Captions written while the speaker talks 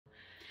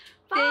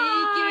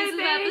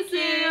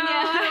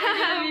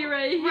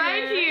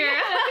right here. Right here.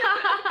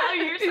 Oh,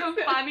 you're so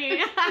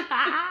funny.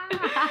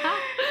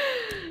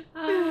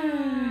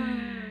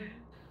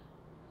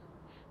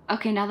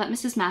 Okay, now that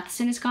Mrs.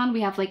 Matheson is gone,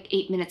 we have like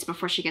 8 minutes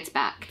before she gets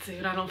back.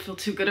 Dude, I don't feel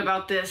too good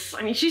about this.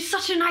 I mean, she's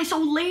such a nice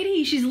old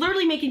lady. She's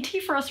literally making tea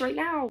for us right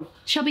now.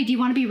 Shelby, do you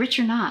want to be rich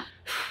or not?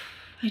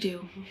 I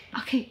do.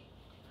 Okay.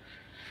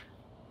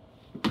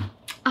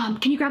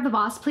 Can you grab the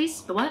vase,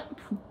 please? The what?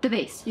 The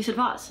vase. You said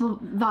vase. Well,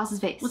 vase is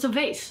vase. What's a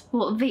vase?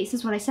 Well, vase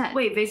is what I said.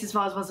 Wait, vase is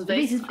vase, vase is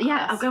vase? Vase is,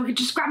 yes. Okay,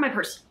 just grab my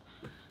purse.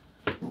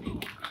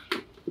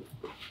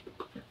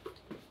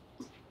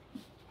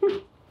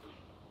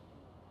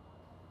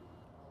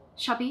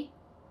 Shelby?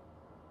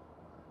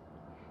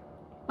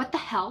 What the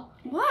hell?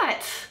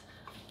 What?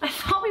 I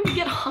thought we would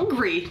get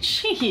hungry.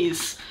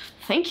 Jeez.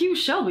 Thank you,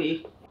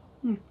 Shelby.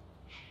 You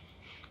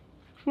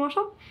want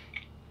some?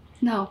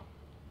 No.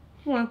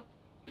 Well.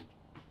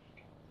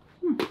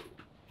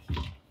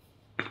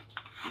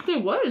 Hey,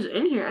 what is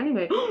in here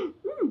anyway?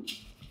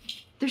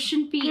 There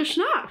shouldn't be. There's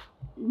not.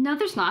 No,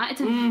 there's not. It's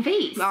a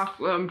vase.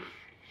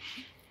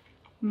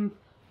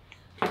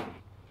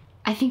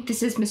 I think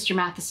this is Mr.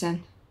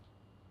 Matheson.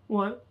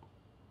 What?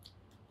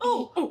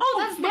 Oh,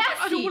 that's nasty.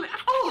 I don't wanna,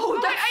 oh,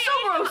 that's so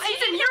gross.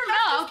 It's in your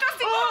mouth.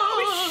 Disgusting.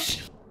 Oh,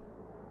 shh.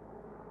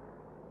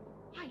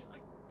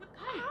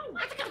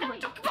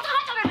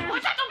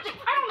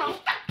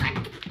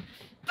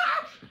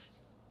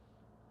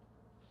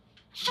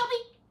 Shelby,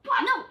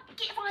 no,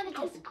 get behind the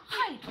desk.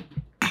 Hide.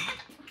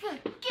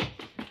 Get.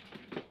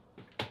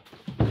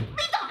 Leave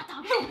the hot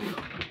dog.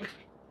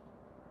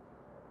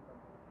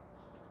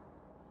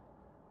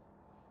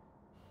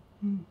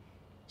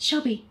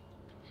 Shelby,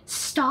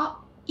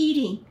 stop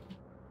eating.